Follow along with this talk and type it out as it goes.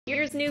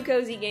Here's new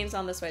cozy games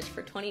on the Switch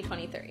for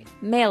 2023.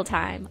 Mail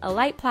Time, a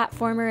light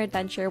platformer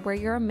adventure where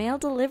you're a mail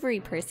delivery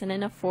person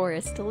in a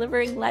forest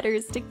delivering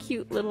letters to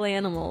cute little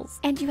animals.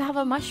 And you have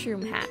a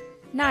mushroom hat.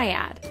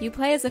 Naiad, you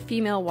play as a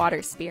female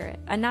water spirit,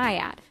 a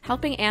naiad,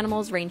 helping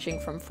animals ranging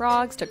from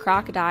frogs to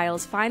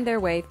crocodiles find their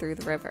way through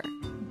the river.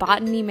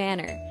 Botany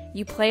Manor,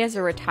 you play as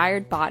a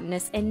retired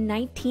botanist in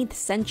 19th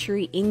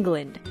century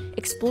England.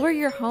 Explore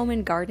your home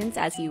and gardens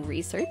as you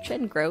research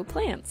and grow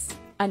plants.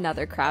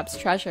 Another Crab's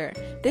Treasure.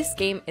 This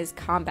game is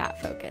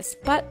combat focused,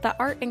 but the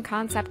art and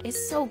concept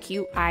is so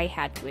cute I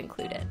had to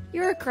include it.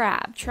 You're a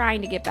crab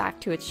trying to get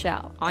back to its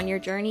shell. On your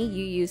journey,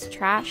 you use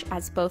trash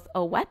as both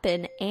a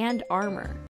weapon and armor.